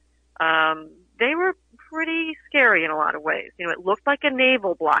were, they were pretty scary in a lot of ways. You know, it looked like a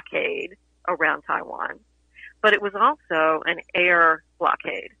naval blockade around Taiwan, but it was also an air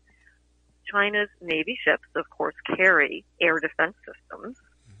blockade. China's Navy ships, of course, carry air defense systems.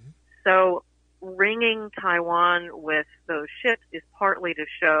 Mm-hmm. So ringing Taiwan with those ships is partly to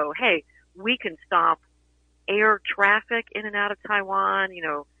show, hey, we can stop air traffic in and out of Taiwan. You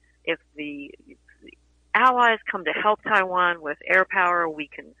know, if the allies come to help Taiwan with air power, we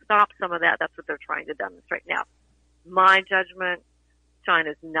can stop some of that. That's what they're trying to demonstrate now. My judgment,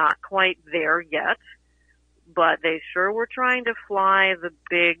 China's not quite there yet, but they sure were trying to fly the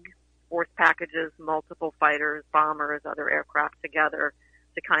big force packages, multiple fighters, bombers, other aircraft together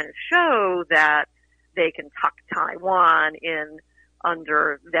to kind of show that they can tuck Taiwan in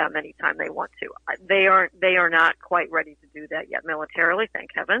under them anytime they want to. They are not quite ready to do that yet militarily,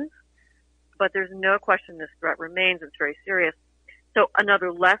 thank heavens. But there's no question this threat remains. It's very serious. So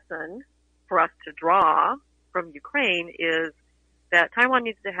another lesson for us to draw from Ukraine is that Taiwan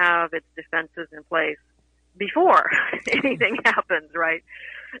needs to have its defenses in place before anything happens, right?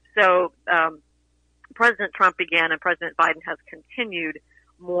 So President Trump began and President Biden has continued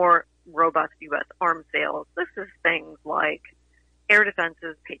more robust U.S. arms sales. This is things like air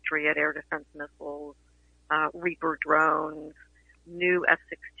defenses, Patriot air defense missiles, Reaper drones, new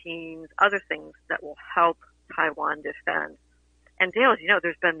F-16s, other things that will help Taiwan defend. And Dale, as you know,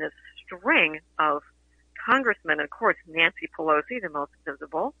 there's been this string of congressmen, and of course Nancy Pelosi, the most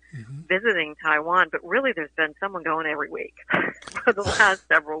visible, visiting Taiwan, but really there's been someone going every week for the last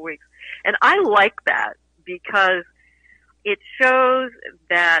several weeks. And I like that because it shows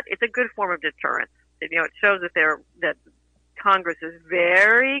that it's a good form of deterrence. You know, it shows that Congress is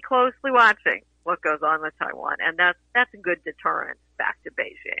very closely watching what goes on with Taiwan, and that's a good deterrent back to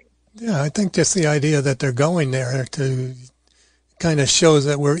Beijing. Yeah, I think just the idea that they're going there to kind of shows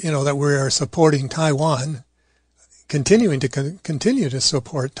that we are supporting Taiwan, continuing to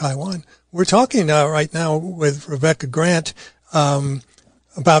support Taiwan. We're talking right now with Rebecca Grant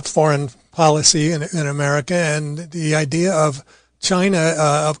about foreign policy in America, and the idea of China,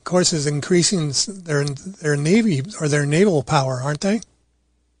 of course, is increasing their navy or their naval power, aren't they?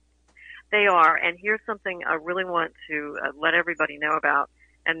 They are, and here's something I really want to let everybody know about,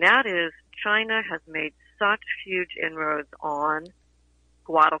 and that is China has made such huge inroads on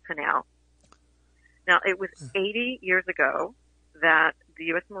Guadalcanal. Now, it was 80 years ago that the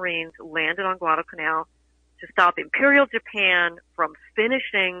U.S. Marines landed on Guadalcanal to stop Imperial Japan from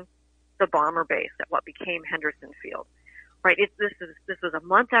finishing the bomber base at what became Henderson Field. Right? This was a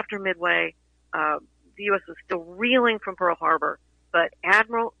month after Midway. The U.S. was still reeling from Pearl Harbor, but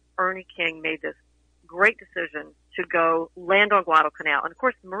Admiral Ernie King made this great decision to go land on Guadalcanal. And of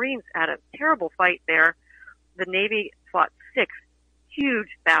course, the Marines had a terrible fight there. The Navy fought 6 huge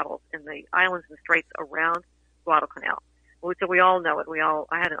battles in the islands and straits around Guadalcanal. So we all know it.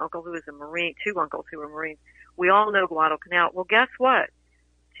 I had an uncle who was a Marine, 2 uncles who were Marines. We all know Guadalcanal. Well, guess what?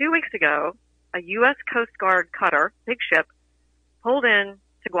 2 weeks ago, a U.S. Coast Guard cutter, big ship, pulled in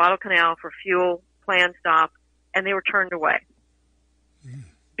to Guadalcanal for fuel, planned stop, and they were turned away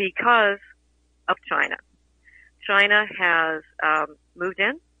because of China. China has moved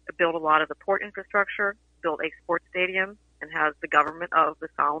in, built a lot of the port infrastructure, built a sports stadium, and has the government of the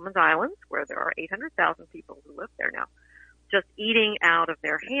Solomon Islands, where there are 800,000 people who live there now, just eating out of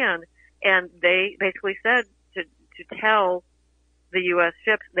their hand. And they basically said to tell the U.S.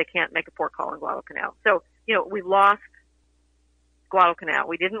 ships they can't make a port call in Guadalcanal. So, you know, we lost Guadalcanal.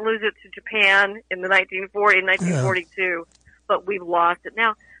 We didn't lose it to Japan in 1942, but we've lost it.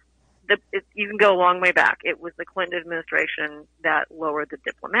 Now, you can go a long way back. It was the Clinton administration that lowered the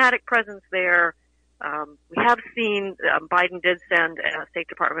diplomatic presence there. We have seen Biden did send State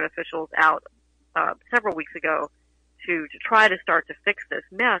Department officials out several weeks ago to try to start to fix this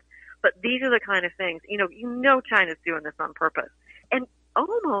mess. But these are the kind of things, you know China's doing this on purpose. And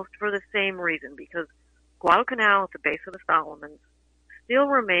almost for the same reason, because Guadalcanal at the base of the Solomons still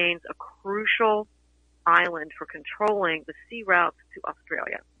remains a crucial island for controlling the sea routes to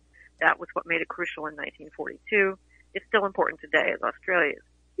Australia. That was what made it crucial in 1942. It's still important today, as Australia is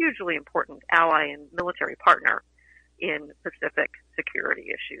a hugely important ally and military partner in Pacific security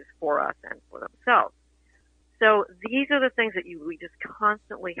issues for us and for themselves. So these are the things that we just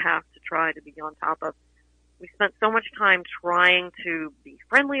constantly have to try to be on top of. We spent so much time trying to be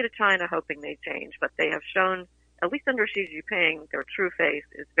friendly to China, hoping they change, but they have shown, at least under Xi Jinping, their true face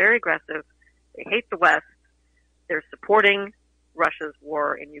is very aggressive. They hate the West. They're supporting Russia's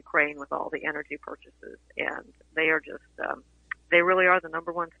war in Ukraine with all the energy purchases, and they are just, they really are the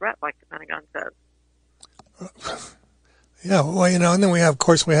number one threat, like the Pentagon says. Yeah, well, and then we have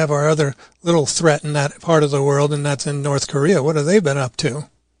our other little threat in that part of the world, and that's in North Korea. What have they been up to?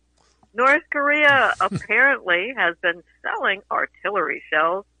 North Korea apparently has been selling artillery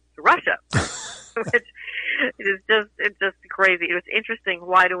shells to Russia, which it's just crazy. It was interesting.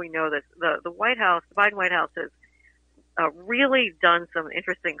 Why do we know this? The White House, the Biden White House, has really done some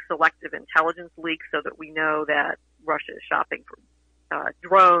interesting selective intelligence leaks so that we know that Russia is shopping for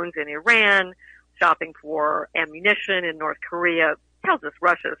drones in Iran, shopping for ammunition in North Korea. Tells us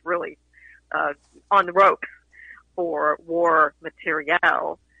Russia is really on the ropes for war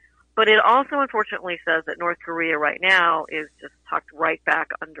materiel. But it also unfortunately says that North Korea right now is just tucked right back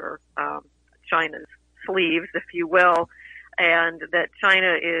under China's sleeves, if you will, and that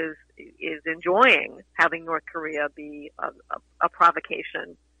China is enjoying having North Korea be a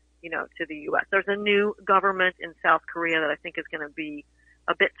provocation, to the U.S. There's a new government in South Korea that I think is going to be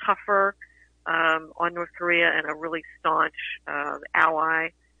a bit tougher on North Korea, and a really staunch ally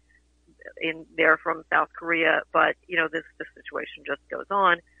in there from South Korea. But this situation just goes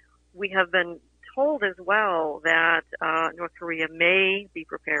on. We have been told as well that North Korea may be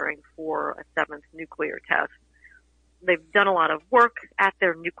preparing for a seventh nuclear test. They've done a lot of work at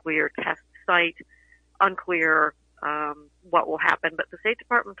their nuclear test site. Unclear what will happen, but the State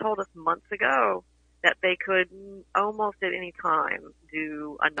Department told us months ago that they could almost at any time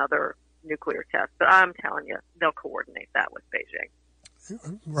do another nuclear test. But I'm telling you, they'll coordinate that with Beijing.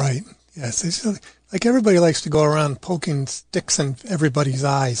 Right. Yes. It's like everybody likes to go around poking sticks in everybody's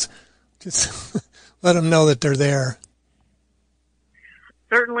eyes. Just let them know that they're there.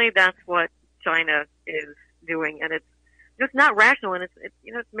 Certainly that's what China is doing, and it's just not rational. And it's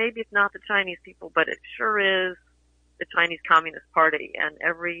maybe it's not the Chinese people, but it sure is the Chinese Communist Party. And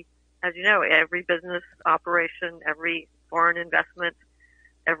every business operation, every foreign investment,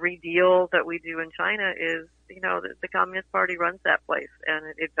 every deal that we do in China is, the Communist Party runs that place,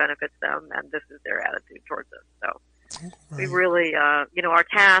 and it benefits them, and this is their attitude towards us. So we really, our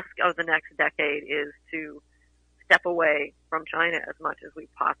task of the next decade is to step away from China as much as we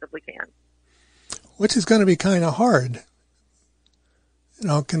possibly can. Which is going to be kind of hard.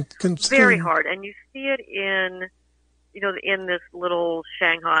 Very hard. And you see it in, in this little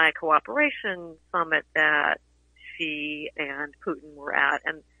Shanghai Cooperation Summit that Xi and Putin were at.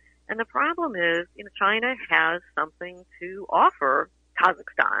 And the problem is, China has something to offer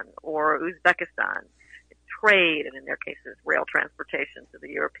Kazakhstan or Uzbekistan. Trade, and in their cases, rail transportation to the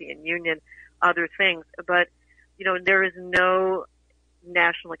European Union, other things. But, there is no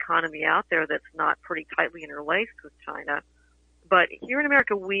national economy out there that's not pretty tightly interlaced with China. But here in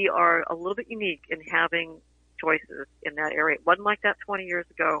America, we are a little bit unique in having choices in that area. It wasn't like that 20 years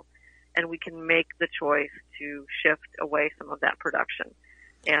ago, and we can make the choice to shift away some of that production.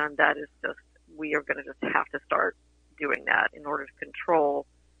 And that is we are going to just have to start doing that in order to control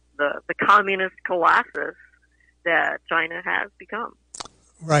the communist colossus that China has become.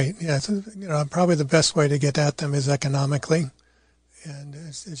 Right. Yes. Probably the best way to get at them is economically. And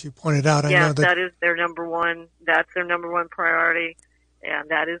as you pointed out, I know that is their number one. That's their number one priority, and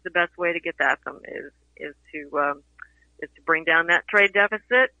that is the best way to get at them is to bring down that trade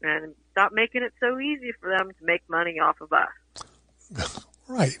deficit and stop making it so easy for them to make money off of us.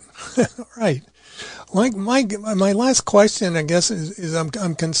 Right. Right. Like my last question, I guess, is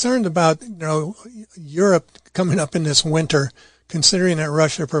I'm concerned about Europe coming up in this winter, considering that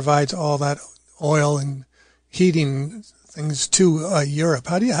Russia provides all that oil and heating things to Europe.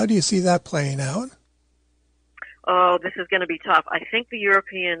 How do you see that playing out? Oh, this is going to be tough. I think the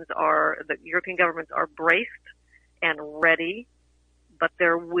European governments are braced and ready, but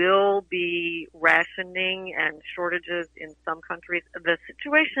there will be rationing and shortages in some countries. The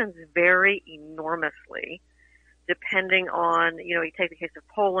situations vary enormously depending on, you take the case of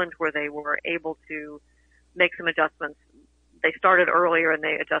Poland where they were able to make some adjustments. They started earlier and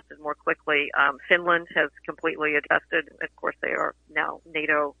they adjusted more quickly. Finland has completely adjusted. Of course, they are now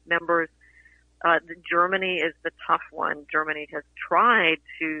NATO members. Germany is the tough one. Germany has tried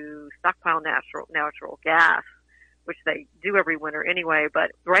to stockpile natural gas, which they do every winter anyway.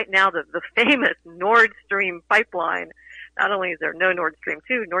 But right now, the famous Nord Stream pipeline, not only is there no Nord Stream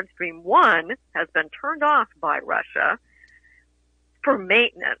 2, Nord Stream 1 has been turned off by Russia. for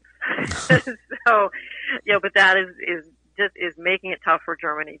maintenance. So, but that is making it tough for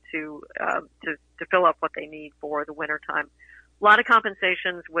Germany to fill up what they need for the winter time. A lot of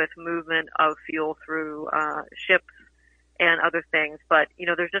compensations with movement of fuel through ships and other things, but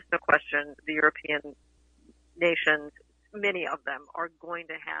there's just no question the European nations, many of them, are going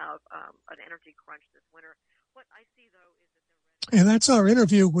to have an energy crunch this winter. What I see, though, is that and that's our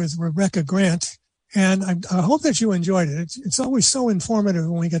interview with Rebecca Grant. And I hope that you enjoyed it. It's always so informative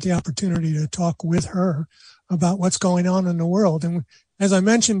when we get the opportunity to talk with her about what's going on in the world. And as I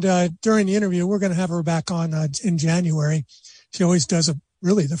mentioned during the interview, we're going to have her back on in January. She always does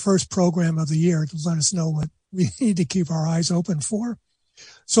really the first program of the year to let us know what we need to keep our eyes open for.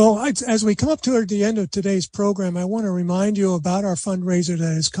 So as we come up to the end of today's program, I want to remind you about our fundraiser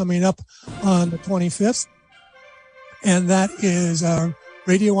that is coming up on the 25th. And that is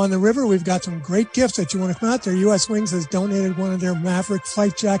Radio on the River. We've got some great gifts that you want to come out there. U.S. Wings has donated one of their Maverick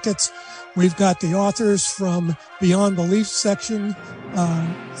flight jackets. We've got the authors from Beyond Belief section,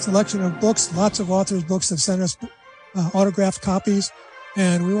 selection of books. Lots of authors' books have sent us autographed copies.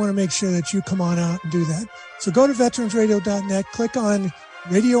 And we want to make sure that you come on out and do that. So go to veteransradio.net, click on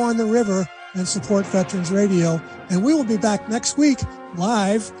Radio on the River, and support Veterans Radio. And we will be back next week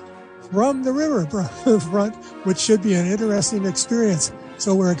live from the riverfront, which should be an interesting experience.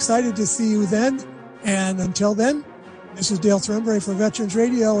 So we're excited to see you then. And until then, this is Dale Thornberry for Veterans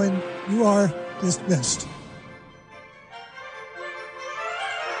Radio, and you are dismissed.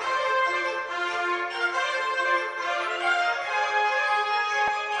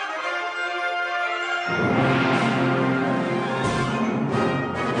 you